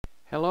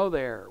Hello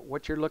there.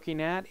 What you're looking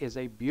at is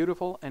a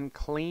beautiful and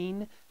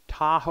clean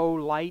Tahoe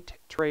Light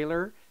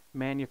trailer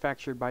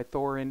manufactured by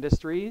Thor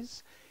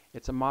Industries.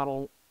 It's a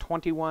model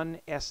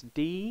 21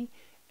 SD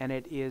and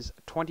it is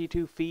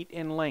 22 feet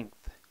in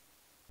length.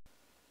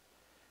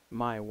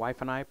 My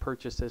wife and I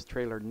purchased this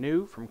trailer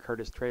new from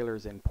Curtis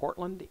Trailers in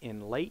Portland in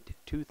late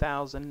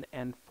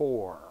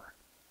 2004.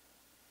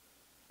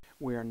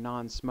 We are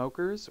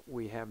non-smokers,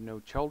 we have no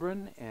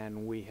children,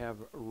 and we have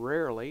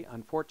rarely,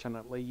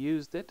 unfortunately,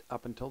 used it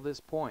up until this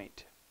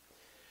point.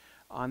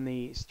 On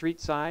the street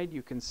side,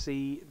 you can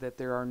see that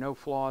there are no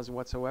flaws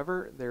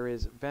whatsoever. There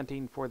is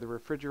venting for the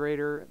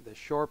refrigerator, the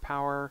shore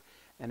power,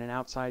 and an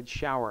outside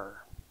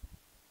shower.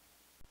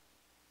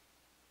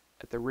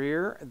 At the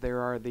rear, there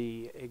are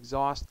the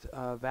exhaust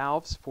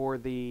valves for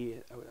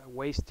the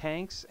waste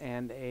tanks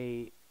and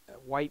a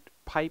white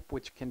pipe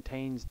which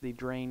contains the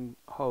drain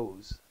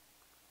hose.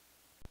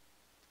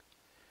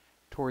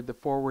 Toward the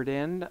forward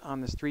end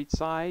on the street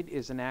side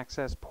is an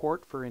access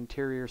port for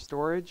interior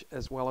storage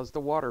as well as the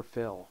water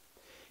fill.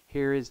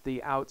 Here is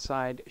the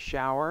outside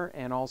shower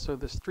and also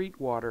the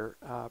street water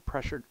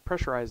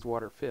pressurized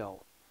water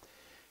fill.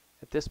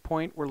 At this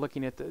point we're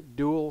looking at the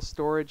dual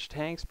storage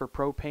tanks for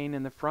propane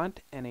in the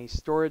front and a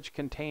storage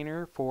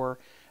container for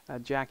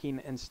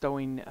jacking and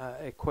stowing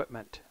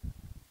equipment.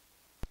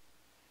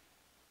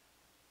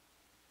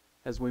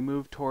 As we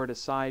move toward a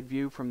side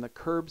view from the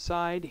curb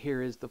side,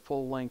 here is the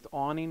full-length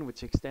awning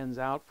which extends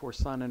out for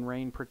sun and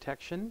rain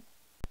protection.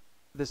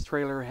 This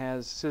trailer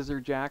has scissor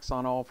jacks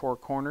on all four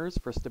corners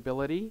for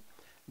stability.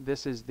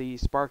 This is the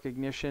spark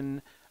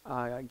ignition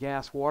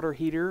gas water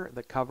heater,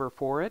 the cover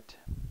for it.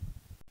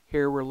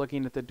 Here we're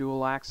looking at the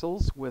dual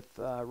axles with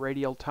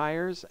radial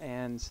tires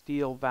and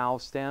steel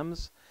valve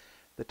stems.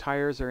 The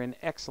tires are in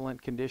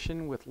excellent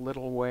condition with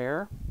little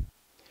wear.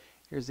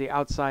 Here's the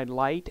outside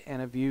light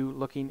and a view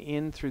looking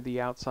in through the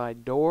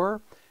outside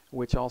door,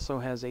 which also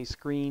has a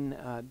screen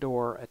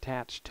door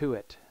attached to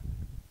it.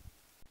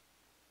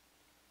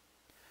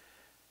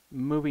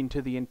 Moving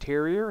to the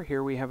interior,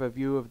 here we have a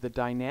view of the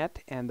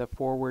dinette and the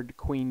forward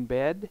queen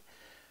bed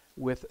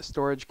with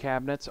storage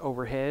cabinets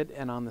overhead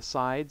and on the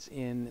sides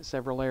in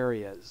several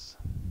areas.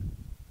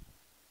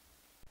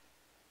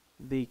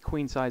 The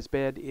queen size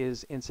bed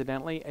is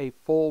incidentally a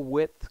full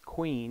width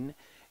queen,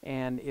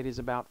 and it is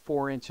about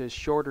 4 inches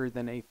shorter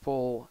than a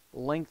full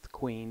length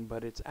queen,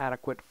 but it's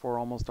adequate for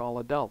almost all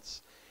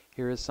adults.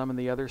 Here is some of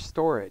the other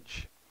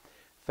storage.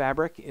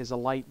 Fabric is a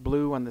light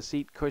blue on the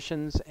seat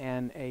cushions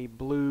and a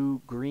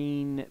blue,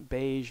 green,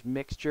 beige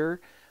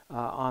mixture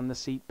on the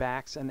seat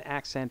backs and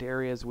accent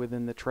areas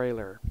within the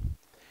trailer.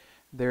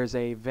 There's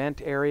a vent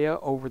area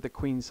over the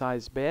queen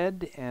size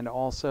bed and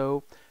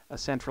also a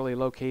centrally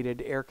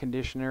located air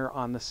conditioner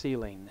on the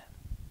ceiling.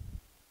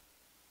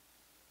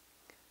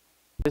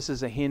 This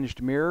is a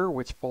hinged mirror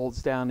which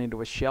folds down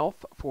into a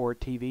shelf for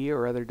TV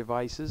or other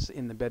devices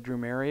in the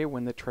bedroom area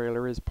when the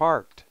trailer is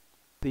parked.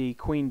 The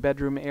queen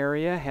bedroom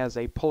area has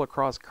a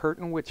pull-across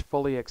curtain which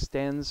fully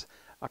extends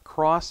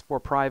across for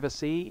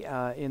privacy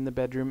in the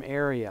bedroom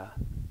area.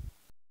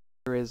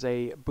 There is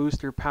a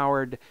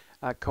booster-powered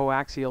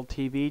coaxial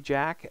TV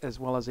jack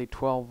as well as a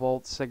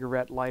 12-volt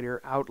cigarette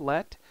lighter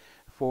outlet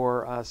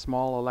for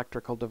small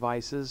electrical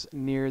devices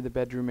near the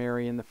bedroom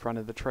area in the front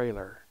of the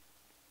trailer.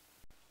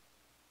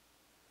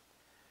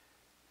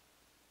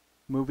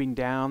 Moving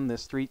down the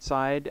street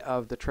side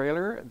of the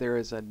trailer, there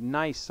is a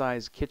nice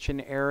sized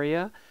kitchen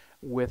area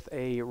with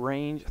a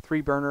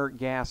 3-burner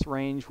gas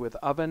range with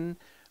oven,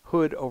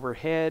 hood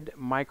overhead,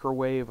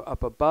 microwave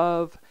up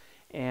above,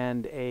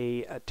 and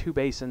a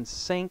 2-basin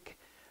sink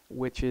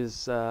which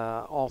is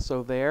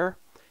also there,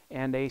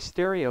 and a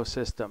stereo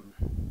system.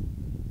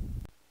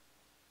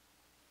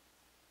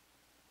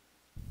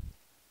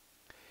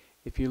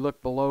 If you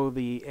look below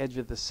the edge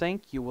of the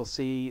sink, you will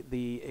see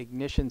the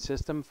ignition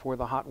system for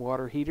the hot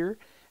water heater,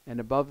 and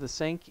above the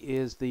sink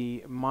is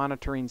the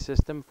monitoring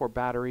system for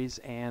batteries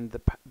and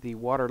the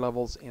water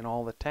levels in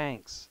all the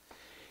tanks.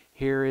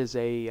 Here is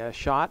a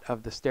shot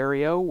of the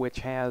stereo,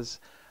 which has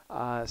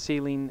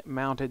ceiling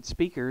mounted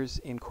speakers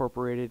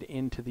incorporated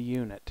into the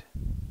unit.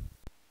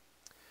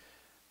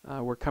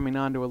 We're coming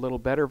on to a little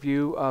better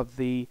view of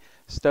the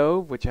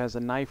stove, which has a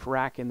knife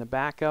rack in the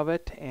back of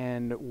it,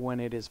 and when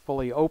it is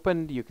fully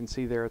opened you can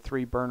see there are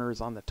 3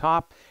 burners on the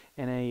top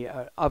and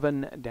a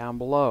oven down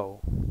below.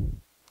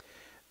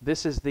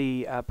 This is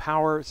the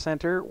power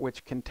center,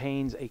 which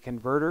contains a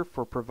converter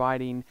for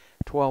providing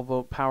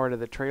 12-volt power to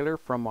the trailer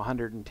from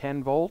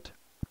 110 volt.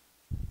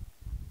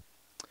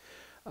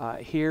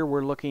 Here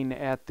we're looking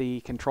at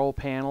the control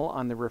panel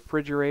on the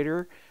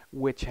refrigerator,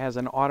 which has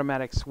an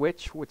automatic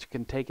switch which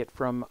can take it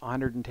from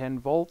 110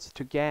 volts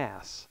to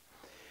gas.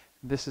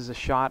 This is a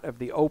shot of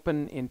the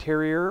open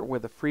interior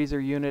with a freezer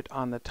unit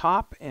on the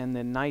top and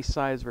the nice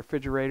size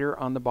refrigerator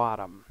on the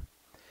bottom.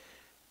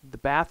 The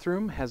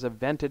bathroom has a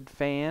vented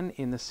fan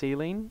in the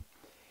ceiling.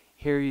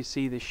 Here you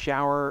see the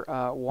shower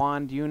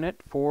wand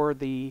unit for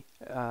the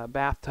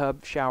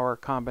bathtub shower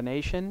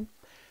combination,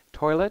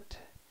 toilet,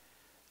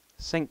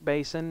 sink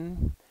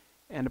basin,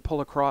 and a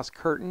pull-across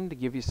curtain to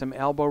give you some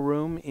elbow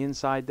room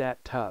inside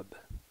that tub.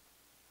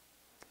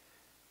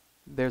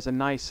 There's a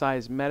nice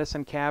sized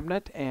medicine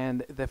cabinet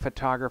and the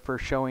photographer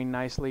showing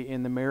nicely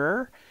in the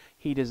mirror.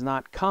 He does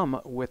not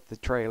come with the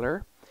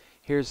trailer.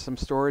 Here's some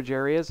storage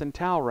areas and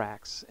towel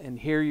racks, and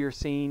here you're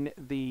seeing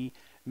the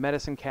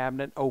medicine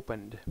cabinet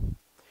opened.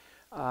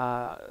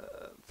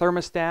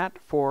 Thermostat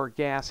for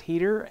gas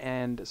heater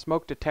and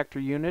smoke detector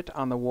unit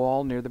on the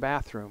wall near the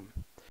bathroom.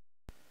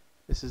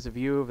 This is a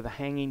view of the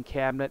hanging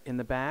cabinet in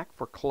the back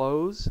for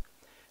clothes.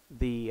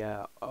 The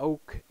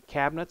oak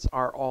cabinets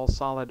are all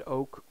solid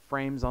oak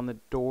frames on the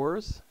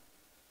doors.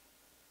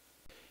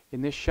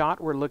 In this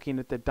shot we're looking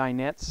at the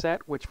dinette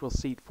set, which will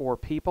seat 4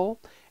 people,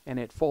 and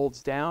it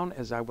folds down,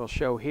 as I will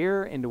show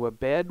here, into a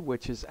bed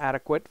which is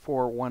adequate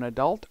for 1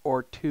 adult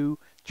or 2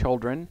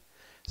 children,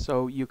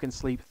 so you can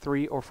sleep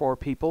 3 or 4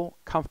 people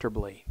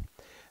comfortably.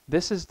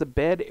 This is the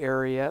bed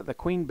area, the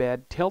queen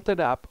bed, tilted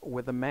up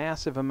with a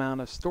massive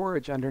amount of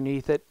storage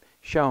underneath it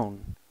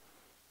shown.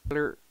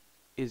 The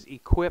is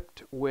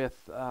equipped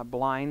with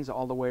blinds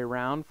all the way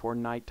around for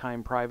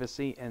nighttime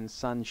privacy and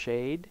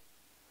sunshade.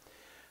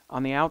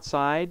 On the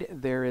outside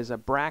there is a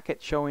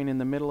bracket showing in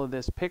the middle of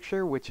this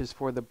picture, which is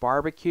for the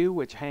barbecue,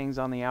 which hangs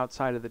on the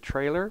outside of the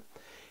trailer.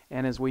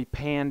 And as we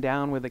pan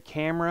down with the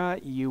camera,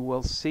 you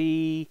will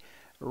see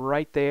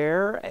right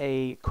there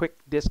a quick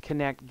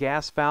disconnect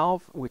gas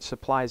valve which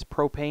supplies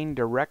propane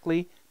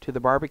directly to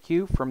the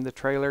barbecue from the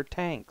trailer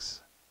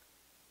tanks.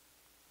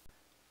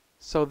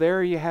 So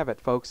there you have it,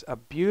 folks, a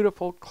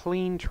beautiful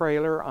clean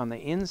trailer on the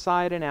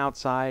inside and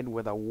outside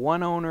with a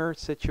one-owner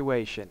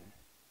situation.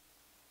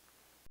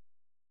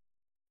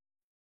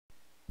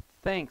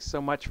 Thanks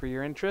so much for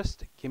your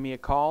interest. Give me a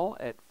call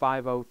at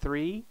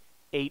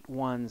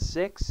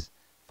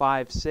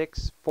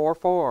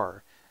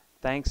 503-816-5644.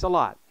 Thanks a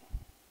lot.